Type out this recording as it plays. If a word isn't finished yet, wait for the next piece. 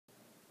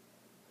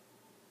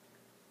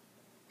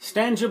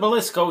Stan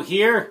Jabalisco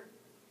here.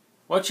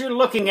 What you're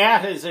looking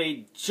at is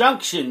a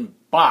junction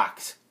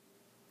box.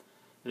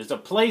 There's a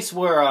place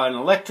where an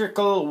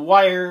electrical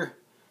wire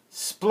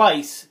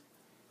splice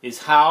is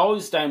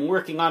housed. I'm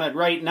working on it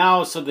right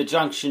now, so the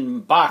junction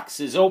box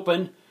is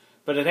open,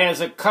 but it has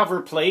a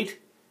cover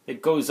plate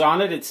that goes on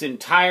it. It's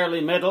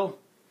entirely metal,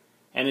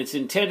 and it's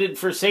intended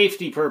for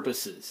safety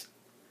purposes.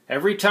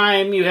 Every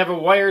time you have a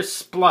wire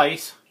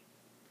splice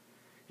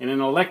in an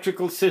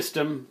electrical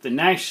system, the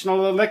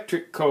National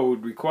Electric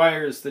Code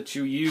requires that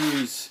you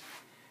use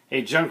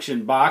a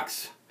junction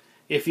box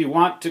if you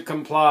want to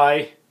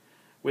comply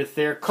with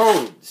their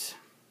codes.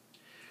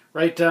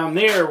 Right down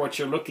there, what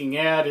you're looking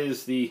at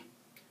is the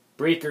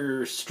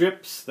breaker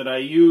strips that I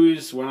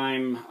use when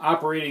I'm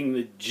operating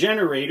the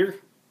generator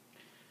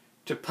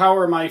to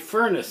power my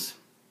furnace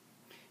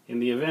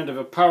in the event of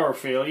a power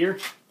failure.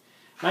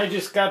 I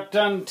just got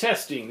done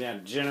testing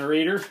that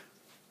generator.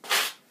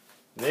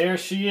 There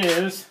she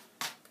is,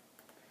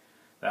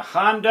 the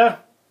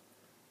Honda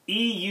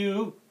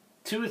EU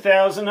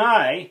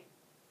 2000i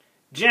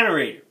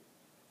generator.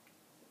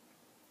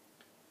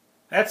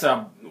 That's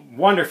a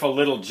wonderful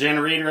little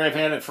generator. I've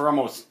had it for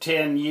almost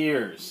 10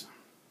 years.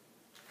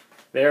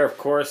 There, of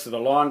course, are the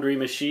laundry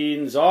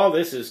machines. All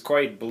this is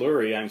quite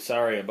blurry. I'm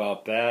sorry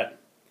about that.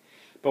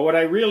 But what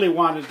I really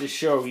wanted to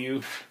show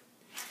you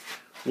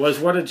was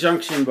what a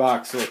junction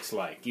box looks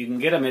like. You can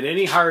get them at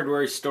any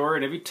hardware store,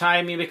 and every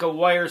time you make a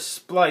wire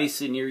splice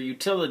in your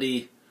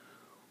utility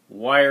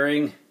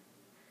wiring,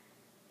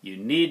 you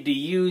need to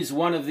use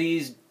one of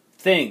these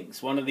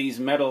things, one of these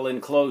metal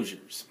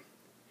enclosures.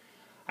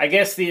 I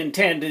guess the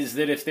intent is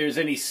that if there's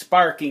any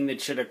sparking that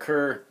should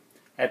occur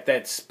at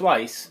that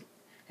splice,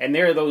 and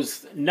there are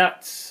those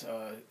nuts,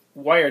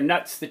 wire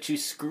nuts that you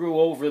screw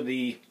over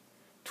the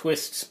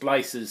twist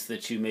splices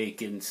that you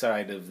make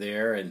inside of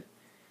there, and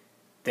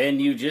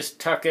then you just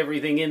tuck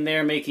everything in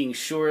there, making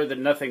sure that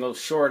nothing will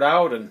short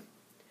out, and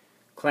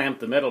clamp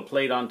the metal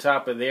plate on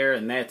top of there,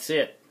 and that's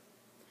it.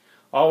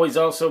 Always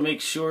also make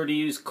sure to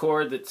use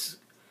cord that's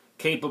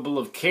capable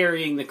of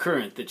carrying the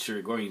current that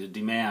you're going to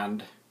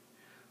demand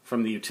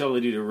from the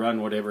utility to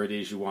run whatever it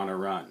is you want to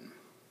run.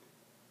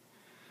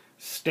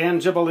 Stan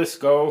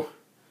Jabalisco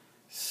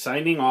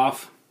signing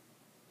off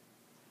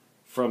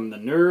from the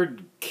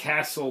Nerd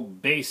Castle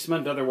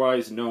basement,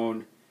 otherwise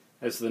known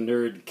as the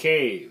Nerd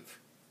Cave.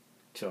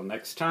 Till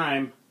next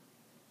time,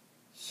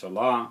 so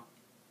long.